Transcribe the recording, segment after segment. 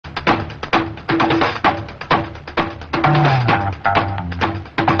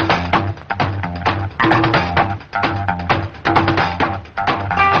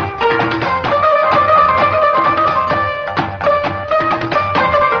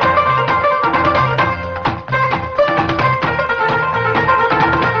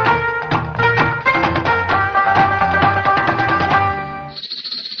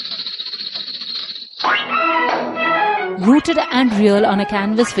real on a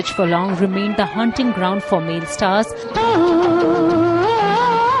canvas which for long remained the hunting ground for male stars,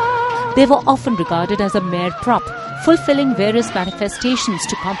 they were often regarded as a mere prop, fulfilling various manifestations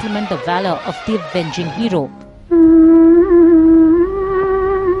to complement the valor of the avenging hero.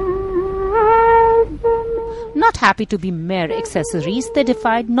 Not happy to be mere accessories, they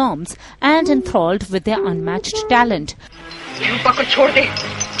defied norms and enthralled with their unmatched talent,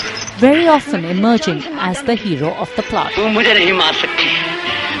 very often emerging as the hero of the plot.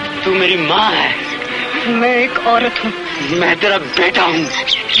 मैं एक औरत हूँ, मैं तेरा बेटा हूँ।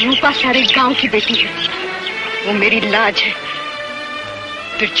 रूपा सारे गांव की बेटी है, वो मेरी लाज है।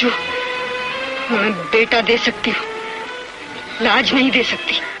 बिरजू, मैं बेटा दे सकती हूँ, लाज नहीं दे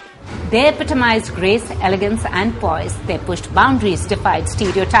सकती। They epitomized grace, elegance and poise. They pushed boundaries, defied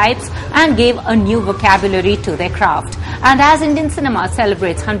stereotypes and gave a new vocabulary to their craft. And as Indian cinema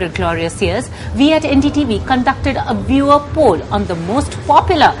celebrates 100 glorious years, we at NDTV conducted a viewer poll on the most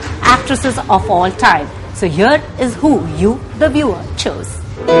popular actresses of all time. So here is who you, the viewer, chose.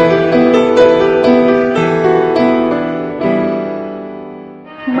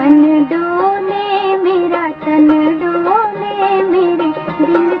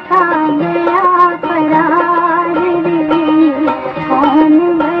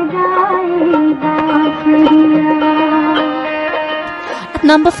 At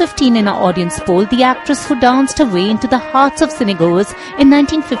number 15 in our audience poll, the actress who danced her way into the hearts of cinegoers in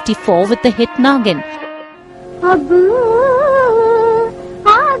 1954 with the hit Nagin.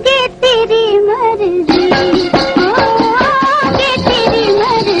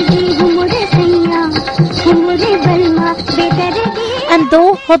 And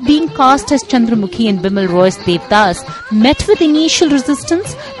though her being cast as Chandramukhi in Bimal Roy's Devdas met with initial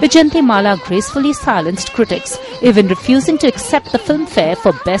resistance, Vijayante Mala gracefully silenced critics, even refusing to accept the Filmfare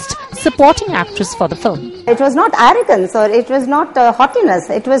for Best Supporting Actress for the film. It was not arrogance or it was not haughtiness.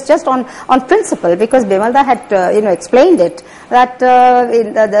 It was just on principle, because Bimalda had explained it that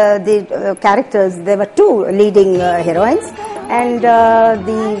in the characters, there were two leading heroines, and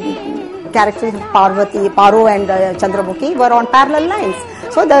the characters of Parvati, Paro and Chandramukhi were on parallel lines.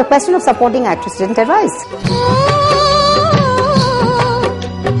 So the question of supporting actress didn't arise.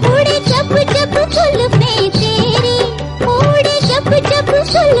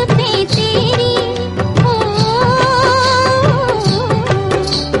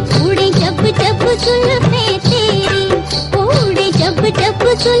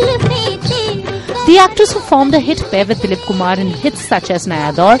 The actress who formed a hit pair with Dilip Kumar in hits such as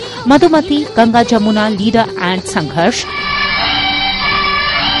Naya Daur, Madhumati, Ganga Jamuna, Leader and Sangharsh,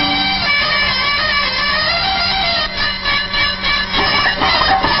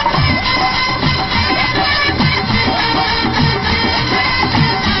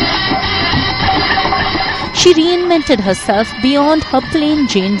 she reinvented herself beyond her plain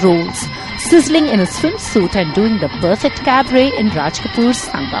Jane roles, sizzling in a swimsuit and doing the perfect cabaret in Raj Kapoor's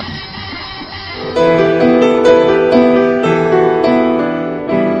Sangam.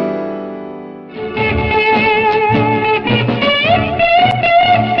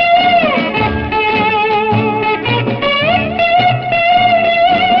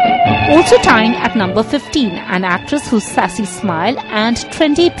 Also tying at number 15, an actress whose sassy smile and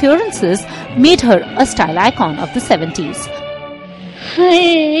trendy appearances made her a style icon of the 70s.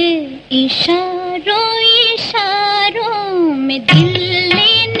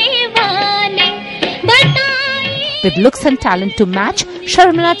 With looks and talent to match,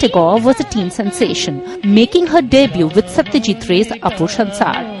 Sharmila Tagore was a teen sensation, making her debut with Satyajit Ray's Apur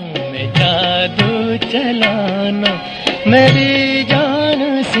Sansar.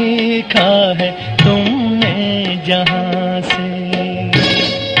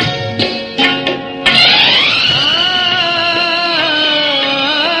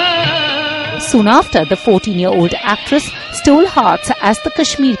 Soon after, the 14-year-old actress stole hearts as the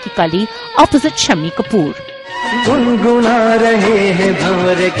Kashmir Ki Kali opposite Shammi Kapoor.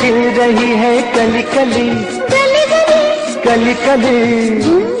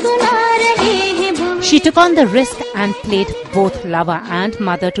 She took on the risk and played both lover and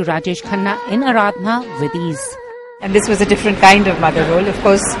mother to Rajesh Khanna in Aradhna with ease. And this was a different kind of mother role. Of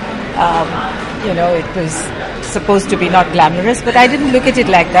course, it was supposed to be not glamorous, but I didn't look at it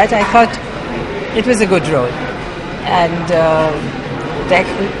like that. I thought it was a good role. And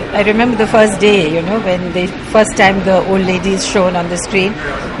I remember the first day, when the first time the old lady is shown on the screen,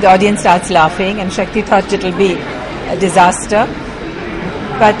 the audience starts laughing, and Shakti thought it will be a disaster.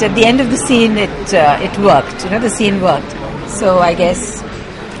 But at the end of the scene, it worked. The scene worked. So I guess,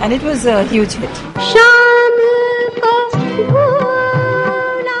 and it was a huge hit.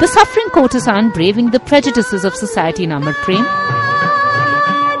 The suffering courtesan braving the prejudices of society in Amar Prem,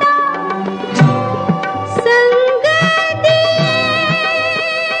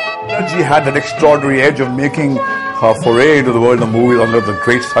 had that extraordinary edge of making her foray into the world of movies under the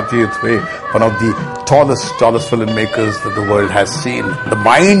great Satyajit Ray, one of the tallest filmmakers that the world has seen. The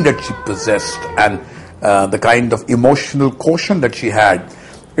mind that she possessed and the kind of emotional quotient that she had.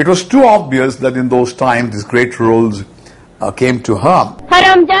 It was too obvious that in those times these great roles came to her.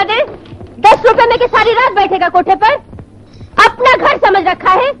 हरामजादे, 10 रुपए में के सारी रात बैठेगा कोठे पर? अपना घर समझ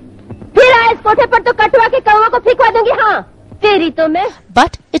रखा है? फिर आए इस कोठे पर तो कटवा के कौवा को फिकवा दूंगी, हाँ? तेरी तो मैं.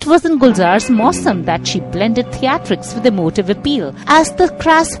 But it was in Gulzar's Mausam that she blended theatrics with emotive appeal as the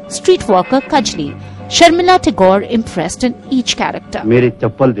crass streetwalker Kajli. Sharmila Tagore impressed in each character. मेरी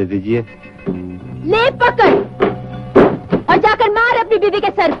चप्पल दे दीजिए. ले पकड़ और जाकर मार अपनी बीवी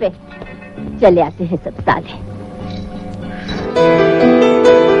के सर पे. चले आते हैं सब साले.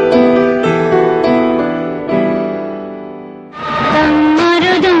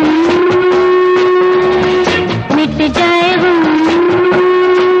 मिट जाए वो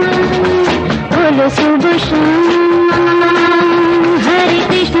बोलो सुबह हरे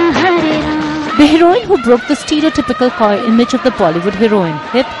कृष्ण हरे Ram. The heroine who broke the stereotypical coy image of the Bollywood heroine,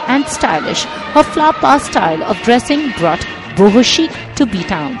 hip and stylish, her flower-pass style of dressing brought boho chic to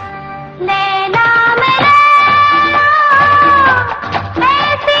B-Town.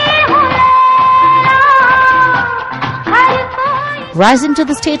 Rising to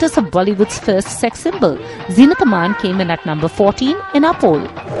the status of Bollywood's first sex symbol, Zeenat Aman came in at number 14 in our poll.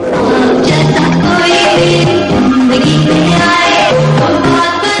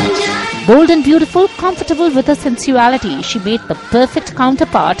 Bold and beautiful, comfortable with her sensuality, she made the perfect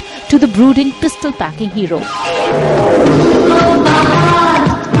counterpart to the brooding pistol-packing hero.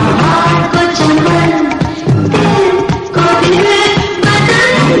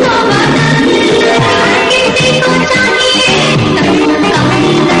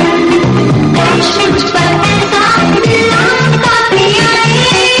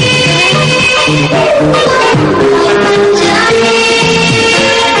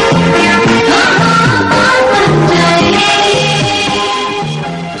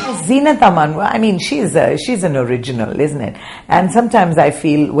 Zeenat Aman, I mean, she's an original, isn't it? And sometimes I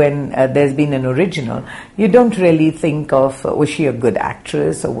feel when there's been an original, you don't really think of, was she a good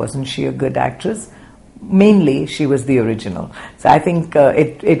actress or wasn't she a good actress? Mainly, she was the original. So I think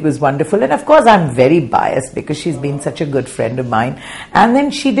it was wonderful. And of course, I'm very biased because she's been such a good friend of mine. And then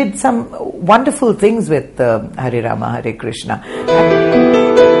she did some wonderful things with Hare Rama, Hare Krishna.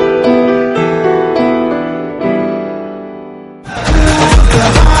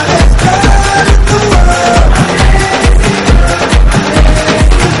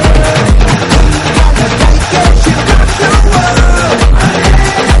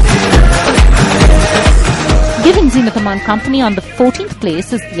 Zeenat Aman company on the 14th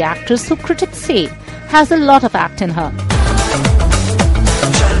place is the actress who critics say has a lot of act in her.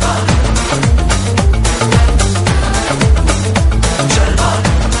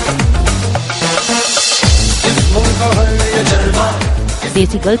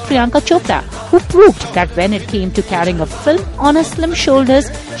 Desi girl Priyanka Chopra, who proved that when it came to carrying a film on her slim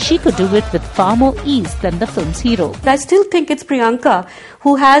shoulders, she could do it with far more ease than the film's hero. I still think it's Priyanka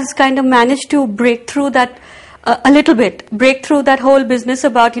who has kind of managed to break through that a little bit, break through that whole business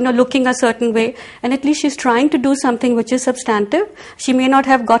about, looking a certain way. And at least she's trying to do something which is substantive. She may not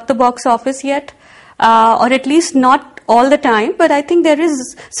have got the box office yet, or at least not all the time, but I think there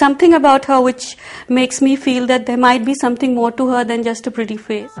is something about her which makes me feel that there might be something more to her than just a pretty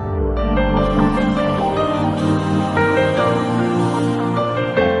face.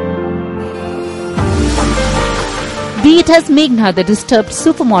 Be it as Meghna, the disturbed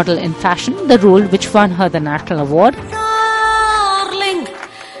supermodel in fashion, the role which won her the National Award. Darling,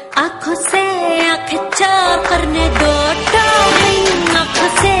 आँखों से आँखें चार करने दो, darling, आँखों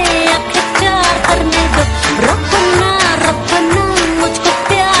से आँखें चार करने दो, रब्बना रब्बना मुझको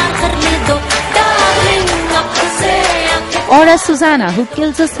प्यार करने दो, darling, आँखों से आँखें. Or as Susanna, who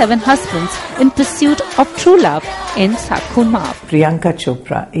kills her 7 husbands in pursuit of true love in Saath Khoon Maaf. Priyanka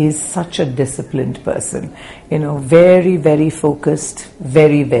Chopra is such a disciplined person, very, very focused,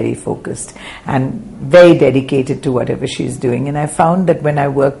 very, very focused, and very dedicated to whatever she's doing. And I found that when I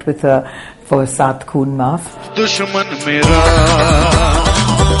worked with her for Saath Khoon Maaf,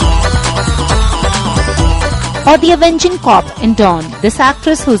 or the avenging cop in Dawn, this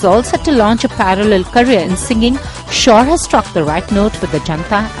actress, who's all set to launch a parallel career in singing, sure has struck the right note with the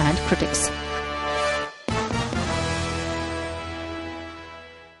Janta and critics.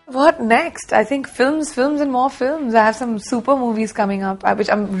 What next? I think films and more films. I have some super movies coming up, which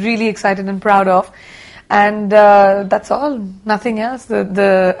I'm really excited and proud of. And that's all. Nothing else.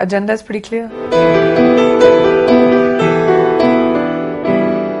 The agenda is pretty clear.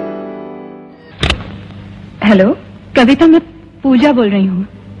 Hello कविता, मैं पूजा बोल रही हूँ।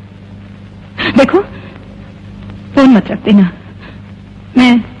 देखो phone मत रख देना,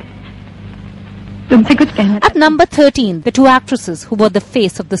 मैं तुमसे कुछ कहना। At number 13, the two actresses who were the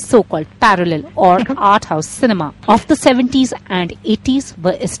face of the so-called parallel or art house cinema of the 70s and 80s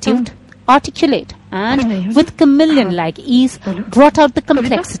were astute, articulate, and with chameleon-like ease brought out the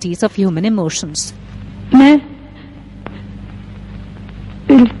complexities of human emotions. मैं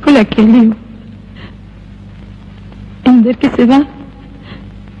बिल्कुल अकेली हूँ, इंदर के सिवा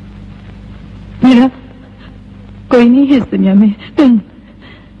मेरा कोई नहीं है इस दुनिया में। तुम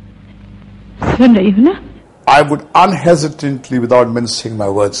सुन रही हो ना? I would unhesitantly, without mincing my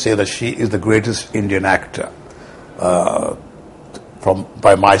words, say that she is the greatest Indian actor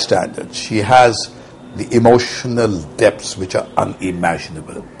by my standards. She has the emotional depths which are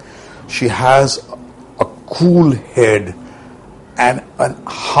unimaginable. She has a cool head and a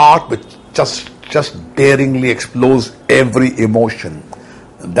heart which just daringly explores every emotion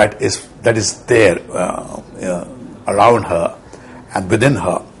that is there around her and within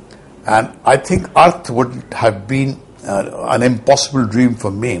her. And I think Arth would have been an impossible dream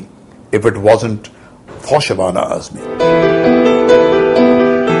for me if it wasn't for Shabana Azmi.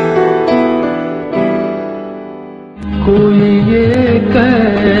 कोई ये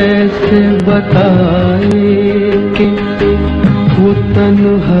कैसे बताए कि वो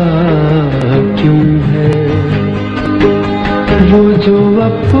तन्हा क्यों है, वो जो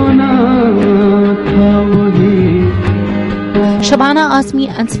अपना था वही। Shabana Azmi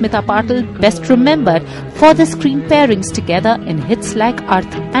and Smita Patil best remembered for their screen pairings together in hits like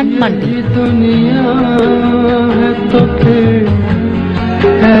Arth and Mandi. दुनिया है तो फिर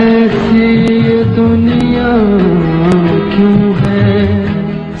ऐसी ये दुनिया क्यों है।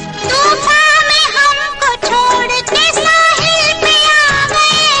 तूफान में हमको छोड़ के साहिल पे आ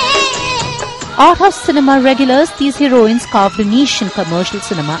गए। Art house cinema regulars, these heroines carved a niche in commercial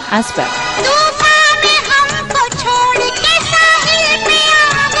cinema as well.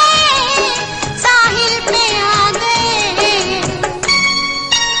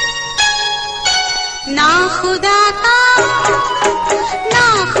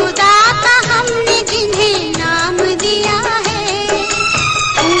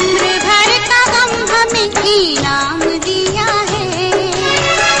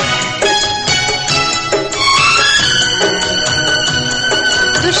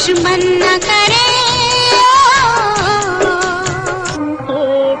 दुश्मन न करे ये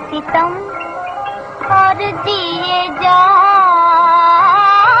सितम और दिए जा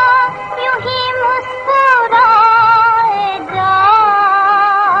यूं ही मुस्कुराए जा,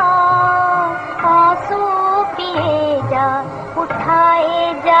 आंसू पिए जा, उठाए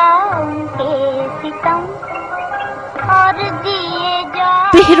जा उनके सितम और दिए जा।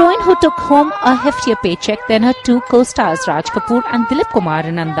 The heroine who took home a heftier paycheck than her two co-stars Raj Kapoor and Dilip Kumar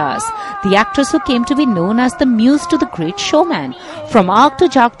in Andaz, the actress who came to be known as the muse to the Great Showman. From Aag to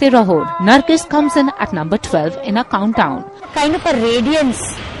Jaagte Raho, Nargis comes in at number 12 in a countdown. Kind of a radiance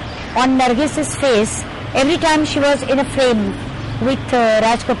on Nargis's face every time she was in a frame with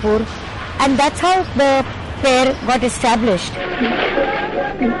Raj Kapoor, and that's how the pair got established.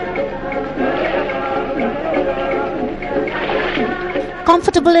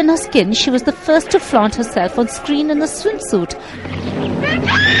 Comfortable in her skin, she was the first to flaunt herself on screen in a swimsuit.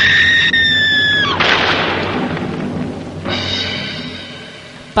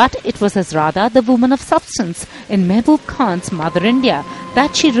 But it was as Radha, the woman of substance, in Mehboob Khan's Mother India,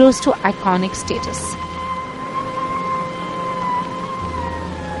 that she rose to iconic status.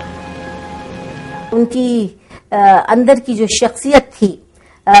 उनकी अंदर की जो शख्सियत थी,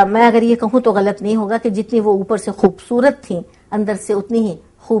 मैं अगर ये कहूँ तो गलत नहीं होगा कि जितनी वो ऊपर से खूबसूरत थी, अंदर से उतनी ही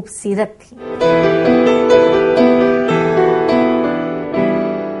खूबसीरत थी।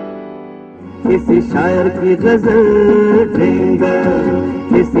 किसी शायर की गजल ड्रिंगर,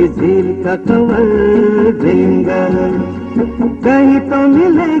 किसी झील का कंवल ड्रिंगर, कहीं तो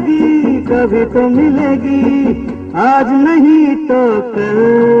मिलेगी, कभी तो मिलेगी, आज नहीं तो कल।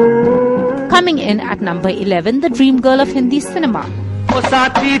 Coming in at number 11, the dream girl of Hindi cinema.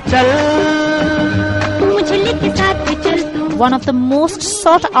 One of the most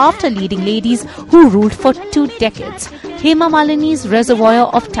sought-after leading ladies who ruled for 2 decades, Hema Malini's reservoir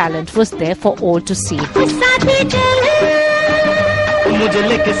of talent was there for all to see.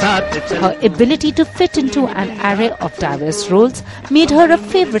 Her ability to fit into an array of diverse roles made her a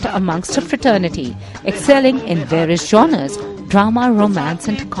favorite amongst her fraternity, excelling in various genres, drama, romance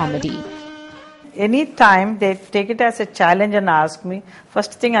and comedy. Any time they take it as a challenge and ask me,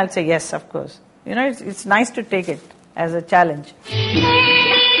 first thing I'll say yes, of course. You know, it's nice to take it as a challenge.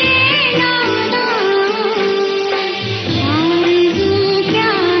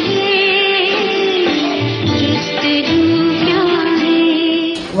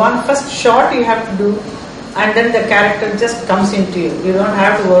 one first shot you have to do, and then the character just comes into you. You don't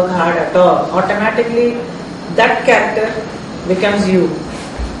have to work hard at all. Automatically, that character becomes you,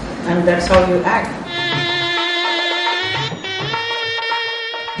 and that's how you act.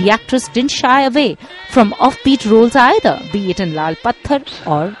 The actress didn't shy away from offbeat roles either, be it in Lal Patthar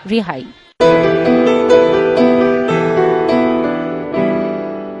or Rihai.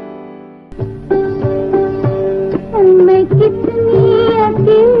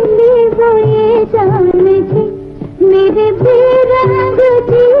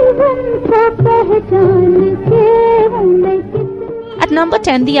 At number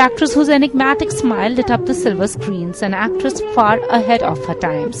 10, the actress whose enigmatic smile lit up the silver screens, an actress far ahead of her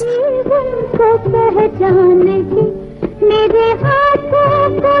times.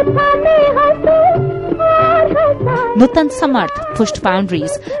 Nutan Samarth pushed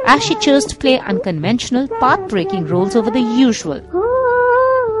boundaries as she chose to play unconventional, path-breaking roles over the usual.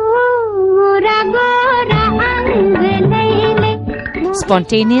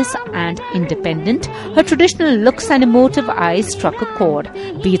 Spontaneous and independent, her traditional looks and emotive eyes struck a chord.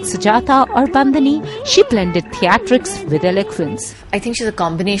 Be it Sujata or Bandhani, she blended theatrics with eloquence. I think she's a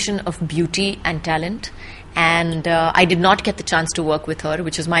combination of beauty and talent. And I did not get the chance to work with her,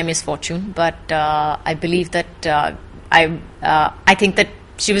 which was my misfortune. But I believe that I think that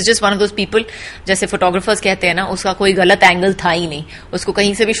she was just one of those people, जैसे photographers कहते हैं ना, उसका कोई गलत angle था ही नहीं, उसको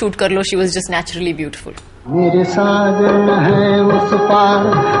कहीं से भी शूट कर लो, she was just naturally beautiful. मेरे साजन है उस पार,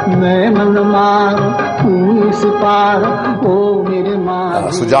 मैं मनमार हूँ इस पार, ओ मेरे माँ.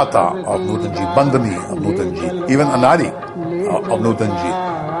 Sujata of Nutanji, Bandhani of Nutanji, even Anari of Nutanji.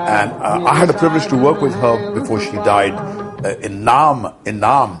 And I had the privilege to work with her before she died in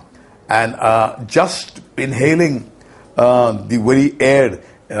Naam. And just inhaling the very air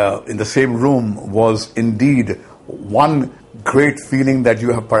in the same room was indeed one great feeling that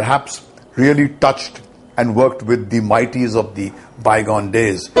you have perhaps really touched and worked with the mighties of the bygone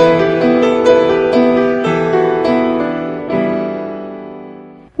days.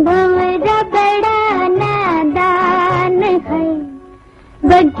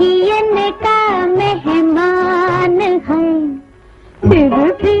 बगियन का मेहमान है, फिर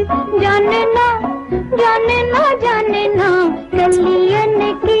भी जानना कलियन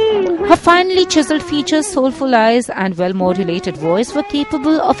की. Her finely chiseled features, soulful eyes and well-modulated voice were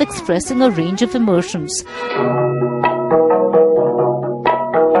capable of expressing a range of emotions.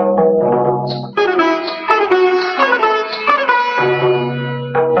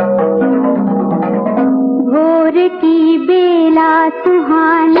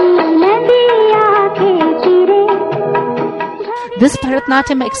 This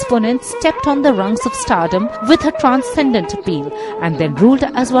Bharatnatyam exponent stepped on the rungs of stardom with her transcendent appeal and then ruled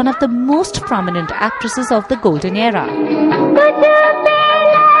as one of the most prominent actresses of the golden era.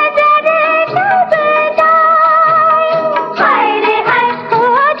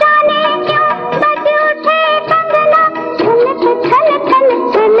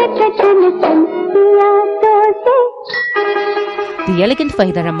 The elegant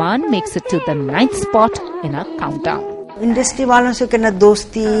Waheeda Rehman makes it to the 9th spot in our countdown. Industry वालों से न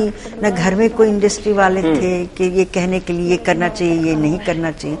दोस्ती न घर में कोई industry वाले थे कि ये कहने के लिए ये करना चाहिए ये नहीं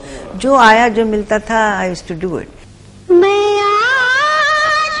करना चाहिए, जो आया जो मिलता था I used to do it. मैं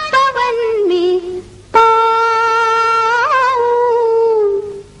आज पवन में पाऊं,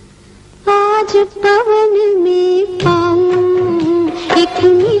 आज पवन में पाऊं एक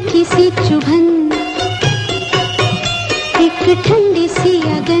मीठी सी चुभन, एक ठंडी सी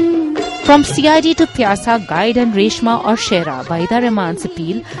अगन. From CID to Pyasa, Guide and Reshma or Shera, Waheeda Rehman's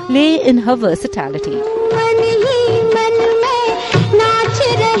appeal lay in her versatility. मन ही मन में नाच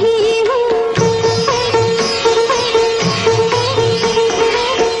रही हूँ,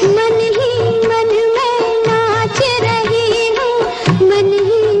 मन ही मन में नाच रही हूँ, मन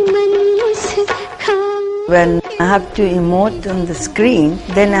ही मन मुस्कान. When I have to emote on the screen,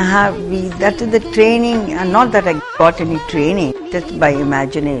 then that is the training, and not that I got any training, just by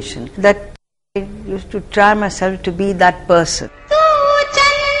imagination. That I used to try myself to be that person.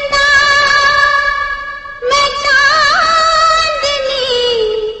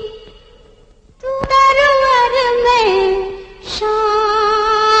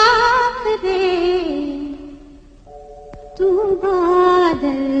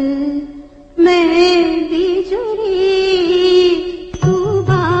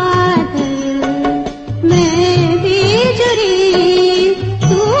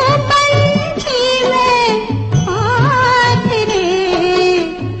 तेरे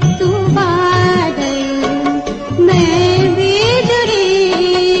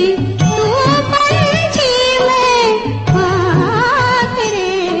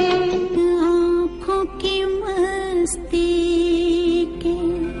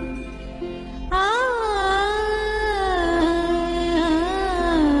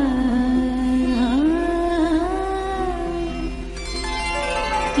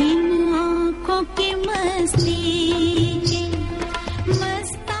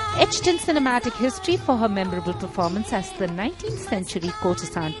Etched in cinematic history for her memorable performance as the 19th century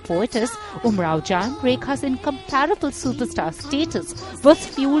courtesan poetess, Umrao Jan, Rekha's incomparable superstar status was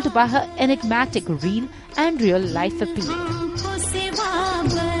fueled by her enigmatic real and real life appeal.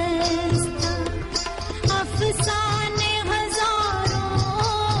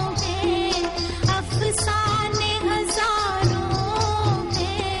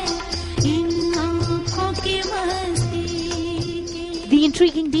 The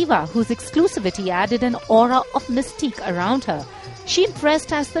intriguing diva, whose exclusivity added an aura of mystique around her. She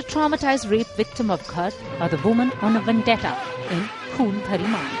impressed as the traumatized rape victim of Ghar, or the woman on a vendetta in Khoon Bhari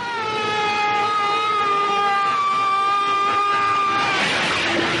Maan.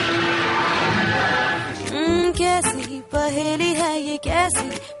 कैसी पहेली है ये कैसी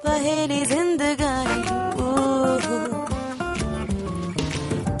पहेली जिंदगानी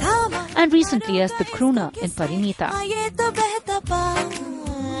And recently as the crooner in Parinita. ये तो बहता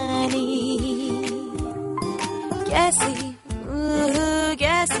पानी कैसी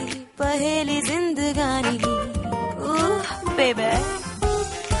कैसी पहेली जिंदगानी baby.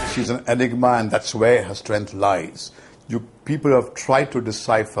 She's an enigma, and that's where her strength lies. You people have tried to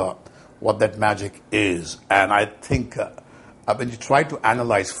decipher what that magic is, and I think when you try to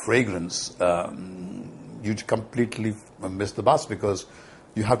analyze fragrance, you completely miss the bus, because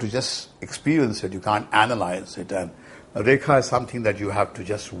you have to just experience it. You can't analyze it. And Rekha is something that you have to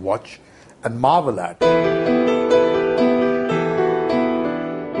just watch and marvel at.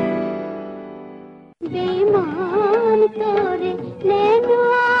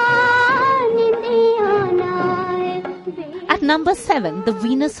 At number 7, the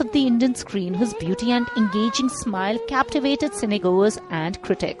Venus of the Indian screen, whose beauty and engaging smile captivated cinegoers and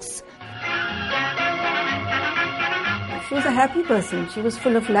critics. She was a happy person. She was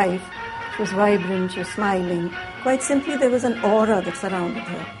full of life. She was vibrant. She was smiling. Quite simply, there was an aura that surrounded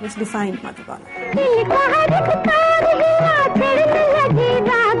her, which defined Madhubala.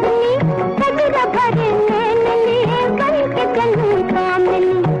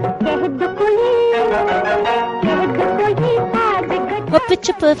 Her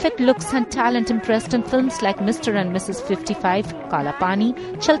picture-perfect looks and talent impressed in films like Mr. and Mrs. 55, Kala Pani,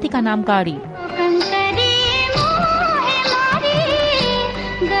 Chalti Ka Naam Gaadi.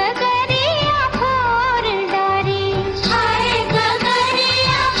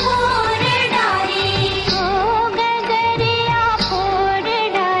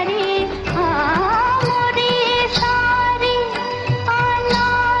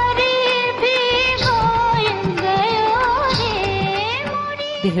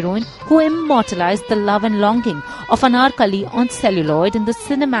 The heroine who immortalized the love and longing of Anarkali on celluloid in the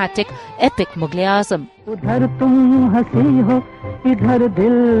cinematic epic Mughal-e-Azam. उधर तुम हंसी हो इधर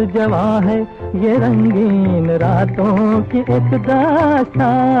दिल जवां है ये रंगीन रातों की एक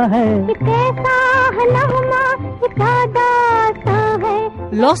दास्तां है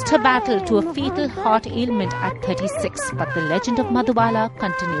Lost her battle to a fatal heart ailment at 36, but the legend of Madhubala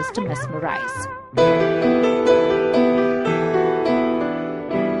continues to mesmerize.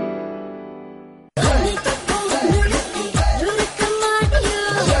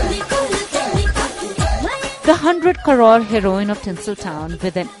 The 100 crore heroine of Tinseltown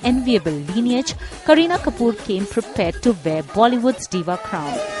with an enviable lineage, Kareena Kapoor came prepared to wear Bollywood's diva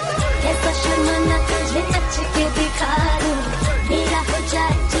crown.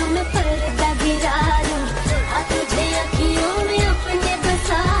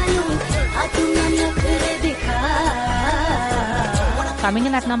 Coming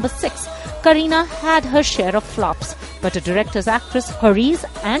in at number 6, Kareena had her share of flops, but a director's actress, her ease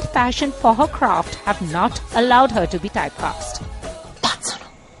and passion for her craft have not allowed her to be typecast. बात सुनो,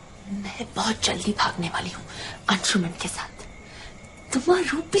 मैं बहुत जल्दी भागने वाली हूँ अंशुमन के साथ। तुम और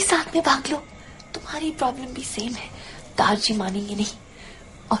रूप भी साथ में भाग लो, तुम्हारी प्रॉब्लम भी सेम है, दारजी मानेंगे नहीं,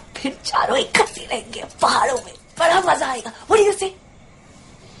 और फिर चारों इकट्ठे रहेंगे पहाड़ों में, बड़ा मजा आएगा। What do you say?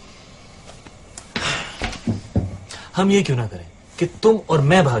 हम ये क्यों ना करें कि तुम और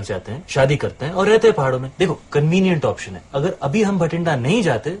मैं भाग जाते हैं, शादी करते हैं और रहते हैं पहाड़ों में। देखो कन्वीनियंट ऑप्शन है, अगर अभी हम भटिंडा नहीं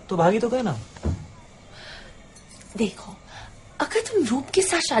जाते तो भागी तो गए ना। देखो अगर तुम रूप के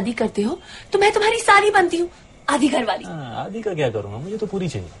साथ शादी करते हो तो मैं तुम्हारी सारी बनती हूँ, आधी घर वाली। आधी का क्या करूंगा, मुझे तो पूरी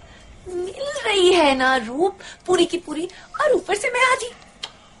चाहिए। मिल रही है ना रूप पूरी की पूरी, और ऊपर से मैं आधी।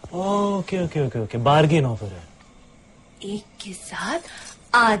 Okay okay okay okay, bargain offer है। एक के साथ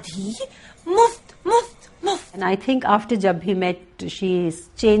आधी मुफ्त मुफ्त मुफ्त। And I think after Jab Bhi Met, she's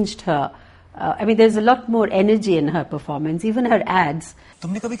changed her I mean, there's a lot more energy in her performance, even her ads.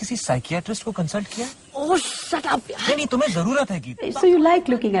 तुमने कभी किसी साइकियाट्रिस्ट को कंसल्ट किया? Oh, shut up! नहीं, तुम्हें जरूरत है कि. So you like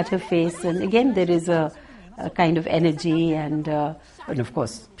looking at her face, and again there is a kind of energy, and of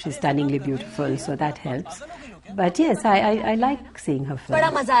course she's stunningly beautiful, so that helps. But yes, I like seeing her film.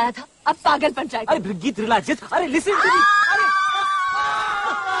 बड़ा मजा आया था. अब पागल बन जाएगा. अरे गीत रिलैक्स. अरे listen to me.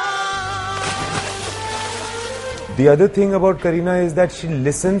 The other thing about Kareena is that she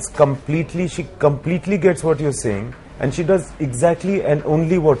listens completely. She completely gets what you're saying, and she does exactly and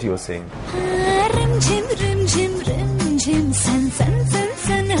only what you're saying. rim jim san san san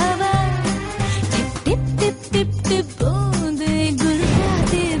san hawa tip tip tip tip tip boonde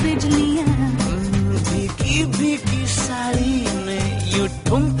gurgaate bijliyan भीगी भीगी साड़ी में यूं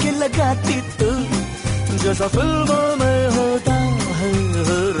ठुमके लगाती तू जैसा फिल्मों में होता है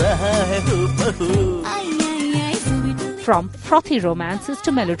हो रहा है हूबहू. From frothy romances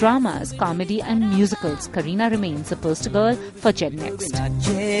to melodramas, comedy and musicals, Kareena remains a poster girl for Gen Next.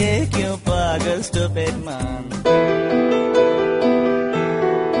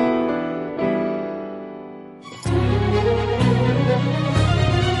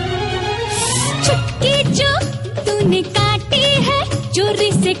 चुटकी जो तूने काटी है,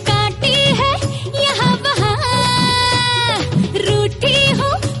 चोरी से काटी है, यहाँ वहाँ रूठी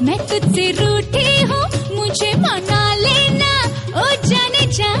हूँ, मैं तुझसे रूठी हूँ, मुझे मना लेना, ओ जाने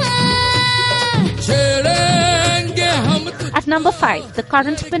जा. At number 5, the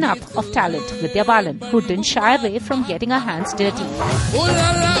current pin-up of talent, Vidya Balan, who didn't shy away from getting her hands dirty. Ooh la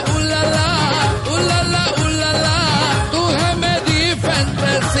la, ooh la la, ooh la la, ooh la la, तू है मेरी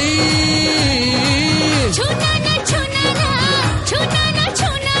fantasy. छूना ना, छूना ना, छूना ना,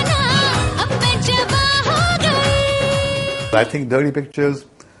 छूना ना, अब मैं जवा हो गई. I think Dirty Pictures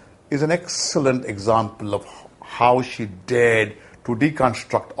is an excellent example of how she dared to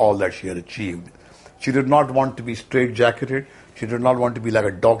deconstruct all that she had achieved. She did not want to be straitjacketed. She did not want to be like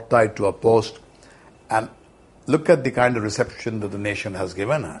a dog tied to a post. And look at the kind of reception that the nation has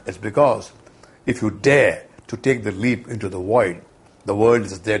given her. It's because if you dare to take the leap into the void, the world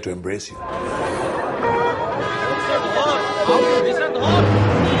is there to embrace you.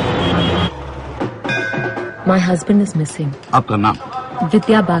 My husband is missing. आपका नाम?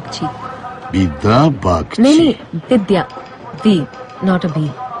 Vidya Bagchi. Vidya Bagchi. नहीं, Vidya. V, not a B.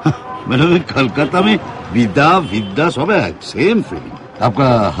 मैंने कलकत्ता में विदा सब है, same feeling. आपका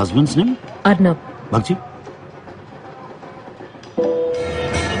husbands name? Arnab. Bagchi.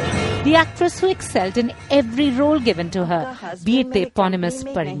 The actress who excelled in every role given to her, be it the eponymous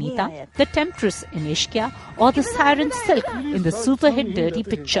Parinita, the temptress in Ishkia, or the siren Silk in the super-hit Dirty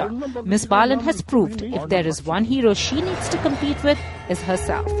Picture, Miss Balan has proved if there is one hero she needs to compete with, is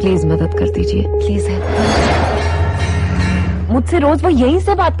herself. Please मदद कर दीजिए. Please help. मुझसे रोज वो यहीं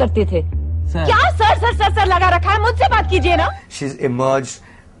से बात करते थे. क्या सर लगा रखा है, मुझसे बात कीजिए ना. She's emerged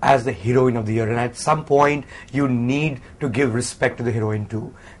as the heroine of the year, and at some point you need to give respect to the heroine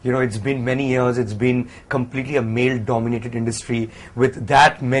too. You know, it's been many years, it's been completely a male-dominated industry with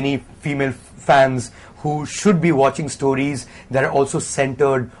that many female fans who should be watching stories that are also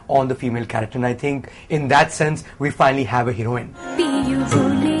centered on the female character, and I think in that sense we finally have a heroine.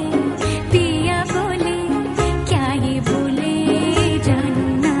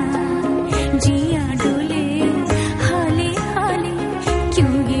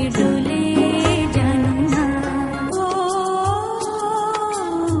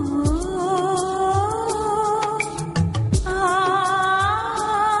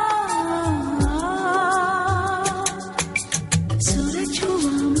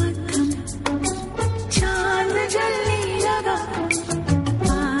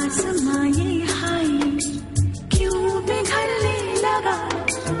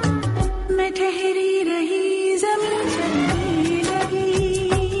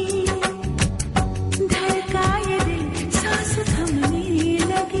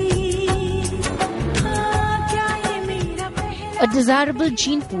 A desirable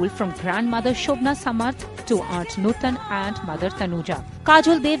gene pool from grandmother Shobna Samarth to Aunt Nutan and Mother Tanuja.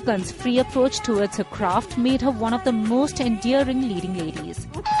 Kajol Devgan's free approach towards her craft made her one of the most endearing leading ladies.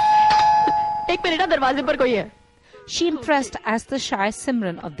 एक minute, दरवाजे पर कोई है. She impressed as the shy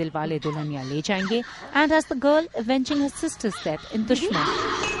Simran of Dilwale Dulhania Le Jayenge and as the girl avenging her sister's death in Dushman.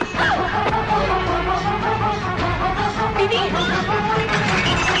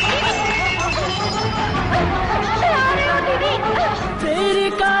 तेरी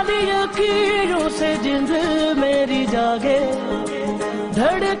काली लकीरों से जिंद मेरी जागे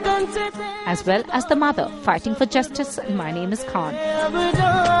धड़कन से. As well as the mother fighting for justice in My Name is Khan. अब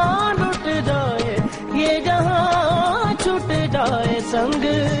जान उठ जाए ये जहां छूट जाए संग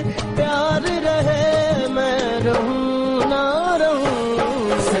प्यार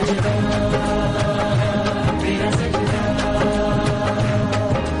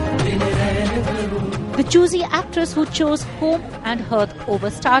choosy actress who chose home and hearth over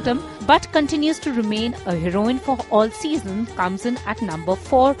stardom but continues to remain a heroine for all seasons, comes in at number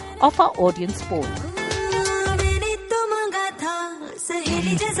 4 of our audience poll.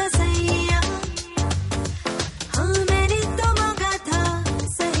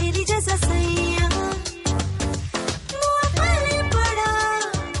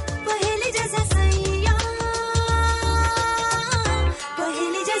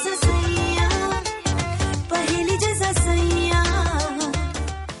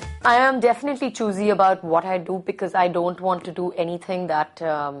 I am definitely choosy about what I do because I don't want to do anything that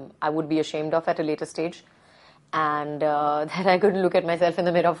I would be ashamed of at a later stage and that I couldn't look at myself in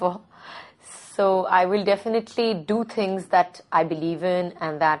the mirror for. So I will definitely do things that I believe in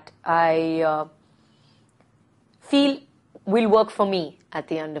and that I feel will work for me at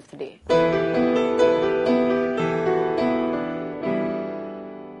the end of the day.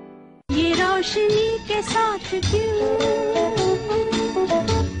 ये रोशनी के साथ क्यों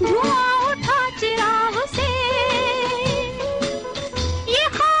धुआं उठा चिराग से ये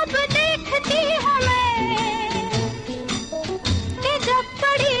ख्वाब देखती हूँ मैं कि जब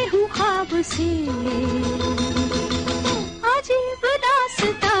पड़ी हूँ ख्वाब से अजीब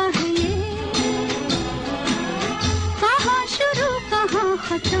दास्तां है ये कहाँ शुरू कहाँ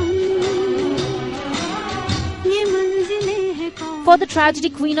खत्म ये मंजिलें हैं कौन. For the tragedy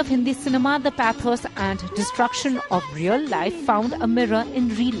queen of Hindi cinema, the pathos and destruction of real life found a mirror in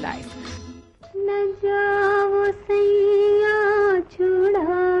real life. न जाओ सैया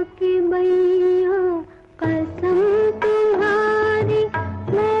छुड़ा के बैया कसम तुम्हारी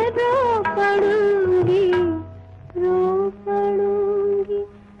मैं रो पड़ूंगी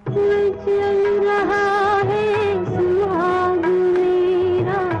चल रहा है सुहाग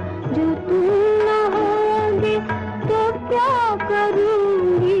मेरा जो तुम न होगे तो क्या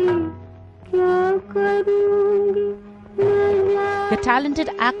करूंगी The talented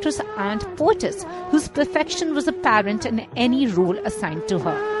actress and poetess whose perfection was apparent in any role assigned to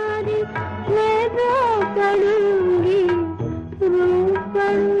her.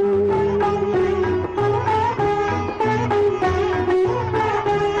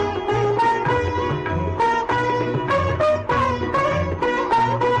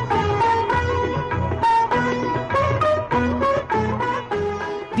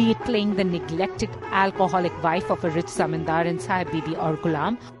 Be it playing the neglected alcoholic wife of a rich zamindar in Sahib Bibi aur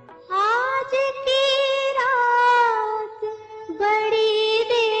Ghulam, आज की रात बड़ी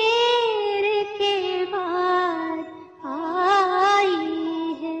देर के बाद आई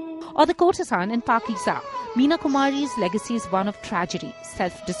है. or the courtesan in Pakiza. Meena Kumari's legacy is one of tragedy,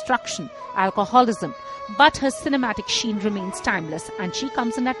 self-destruction, alcoholism, but her cinematic sheen remains timeless, and she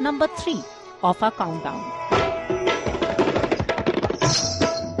comes in at number 3 of our countdown.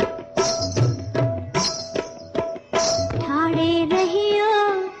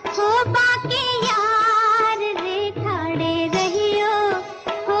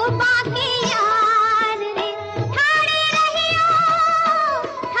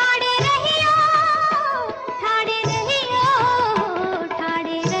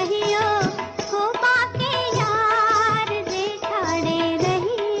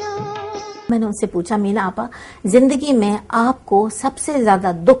 मैंने उनसे पूछा, मीना आपा, जिंदगी में आपको सबसे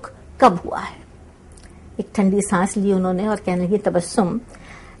ज्यादा दुख कब हुआ है? एक ठंडी सांस ली उन्होंने और कहने लगी, तबस्सुम,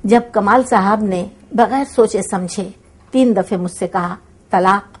 जब कमाल साहब ने बगैर सोचे समझे 3 दफे मुझसे कहा,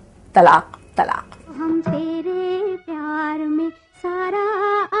 तलाक तलाक तलाक. हम तेरे प्यार में सारा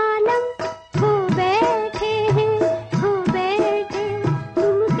आलम खो बैठे हैं, खो बैठे.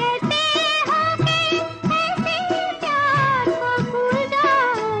 तुम कहते हो कि ऐसे प्यार को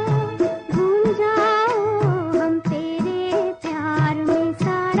भूल जाओ, हम तेरे प्यार में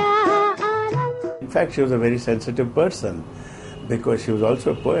सारा आलम. In fact, she was a very sensitive person because she was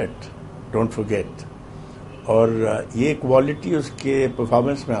also a poet. Don't forget. और ये क्वालिटी उसके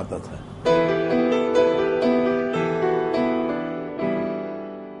परफॉर्मेंस में आता था.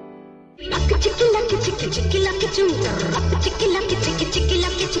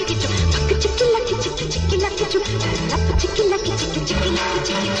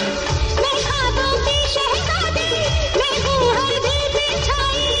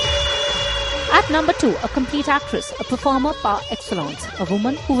 At number 2, a complete actress, a performer par excellence, a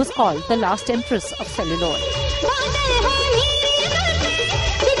woman who was called the last empress of celluloid.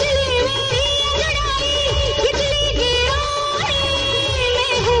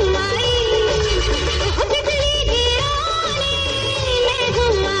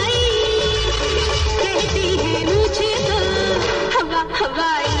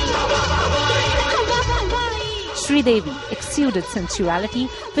 Sridevi, exuded sensuality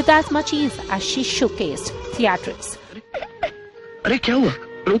with as much ease as she showcased theatrics. अरे क्या हुआ?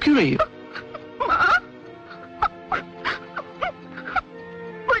 रो क्यों रही हो?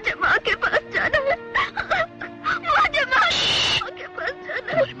 मुझे माँ के पास जाना है। मुझे माँ के पास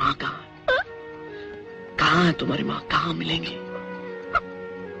जाना है। तुम्हारी माँ कहाँ? कहाँ है तुम्हारी माँ? कहाँ मिलेंगी?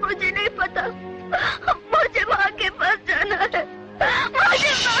 मुझे नहीं पता। मुझे माँ के पास जाना है।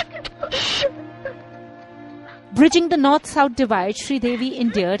 मुझे माँ के पास। Bridging the North-South divide, Sridevi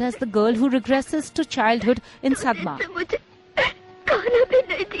endeared as the girl who regresses to childhood in Sadma. मुझे खाना भी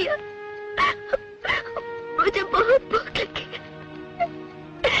नहीं दिया। मुझे बहुत भूख लगी।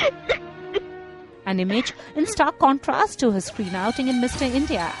 An image in stark contrast to her screen outing in Mr.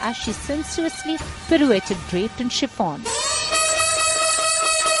 India as she sensuously pirouetted draped in chiffon.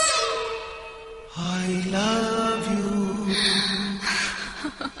 I love you.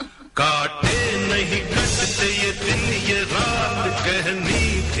 काटे नहीं कटते ये दिन ये रात, कहनी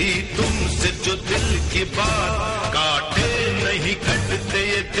थी तुमसे जो दिल की बात। काटे नहीं कटते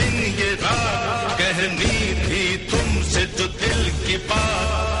ये दिन ये रात, कहनी थी तुमसे जो दिल की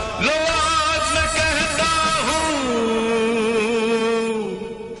बात। लो आज मैं कहता हूँ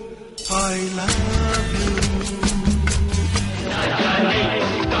I love you.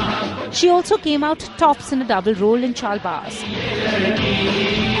 She also came out tops in a double role in Chalbaz.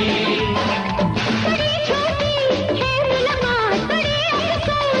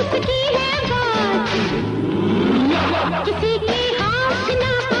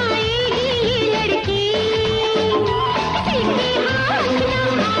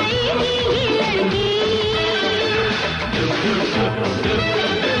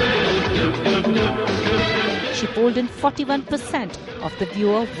 She polled in 41% of the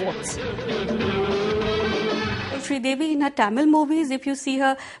viewer votes. Sridevi in her Tamil movies, if you see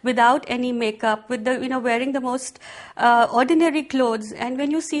her without any makeup, with the wearing the most ordinary clothes, and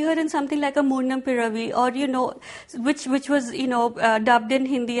when you see her in something like a Moornam Piravi, or which was dubbed in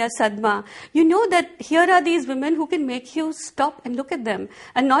Hindi as Sadma, you know that here are these women who can make you stop and look at them,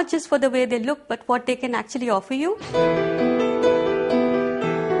 and not just for the way they look, but what they can actually offer you.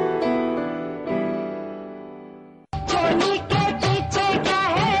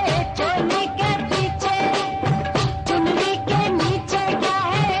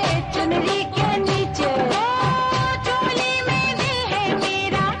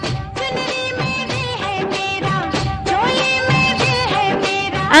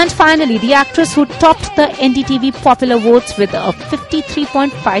 And finally, the actress who topped the NDTV popular votes with a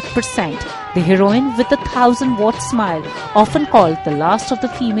 53.5%, the heroine with the 1,000-watt smile, often called the last of the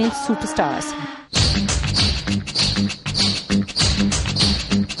female superstars.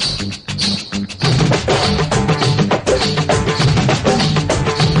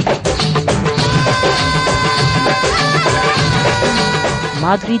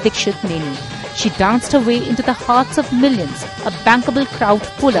 Madhuri Dixit Neni. She danced her way into the hearts of millions, a bankable crowd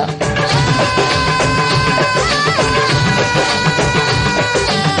puller.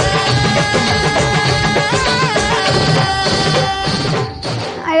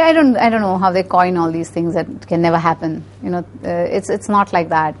 I don't know how they coin all these things that can never happen. It's not like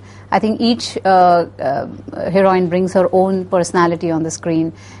that. I think each heroine brings her own personality on the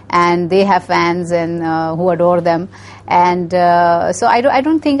screen, and they have fans and who adore them. And so I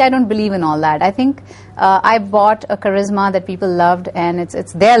don't believe in all that. I think I bought a charisma that people loved, and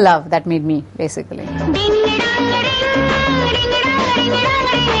it's their love that made me, basically.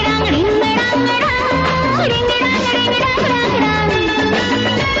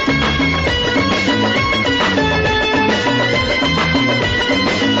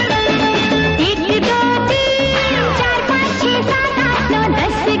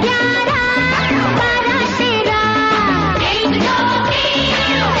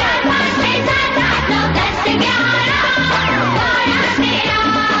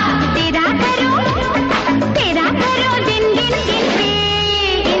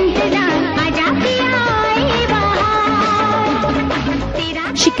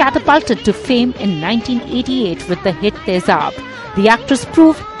 She catapulted to fame in 1988 with the hit Tezab. The actress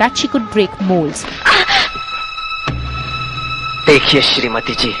proved that she could break molds. देखिए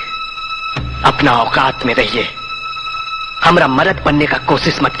श्रीमती जी, अपना औकात में रहिए, हमरा मर्द बनने का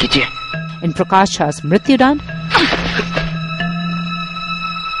कोशिश मत कीजिए. In Prakash Jha's Mrityudan,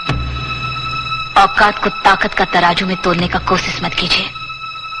 औकात को ताकत का तराजू में तोलने का कोशिश मत कीजिए.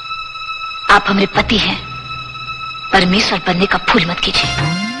 आप हमारे पति हैं, परमेश्वर बनने का फूल मत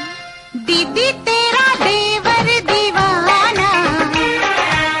कीजिए. दीदी तेरा देवर दीवाना,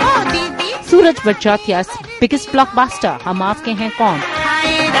 ओ दीदी. Suraj Vajjatia's biggest blockbuster, हम आपके हैं कौन?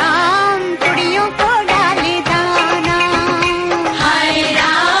 हाय राम कुड़ियों को डाले दाना.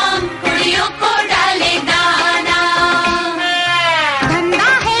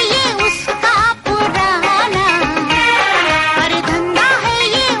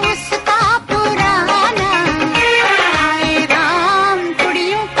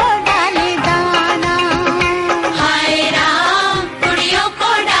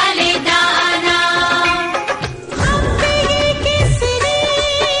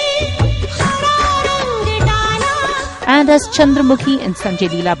 Chandramukhi and Sanjay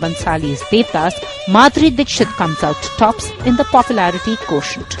Leela Bansali's Devdas, Madhuri Dixit comes out tops in the popularity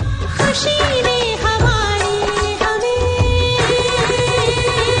quotient.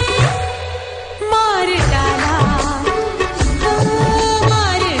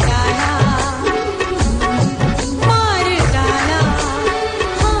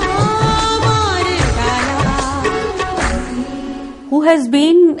 Who has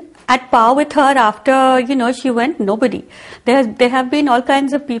been at par with her after, she went? Nobody. There have been all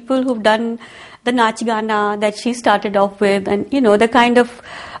kinds of people who've done the Nach Gana that she started off with, and, the kind of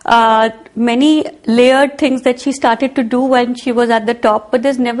many layered things that she started to do when she was at the top. But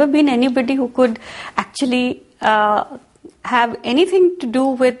there's never been anybody who could actually have anything to do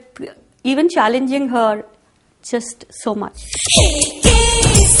with even challenging her just so much.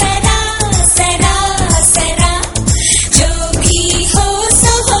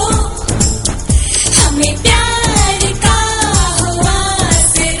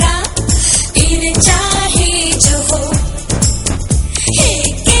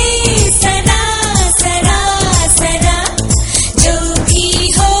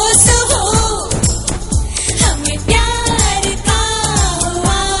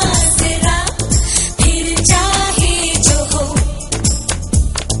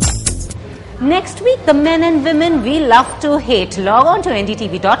 Next week, the men and women we love to hate. Log on to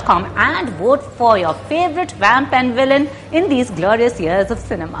ndtv.com and vote for your favorite vamp and villain in these glorious years of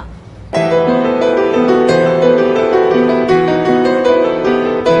cinema.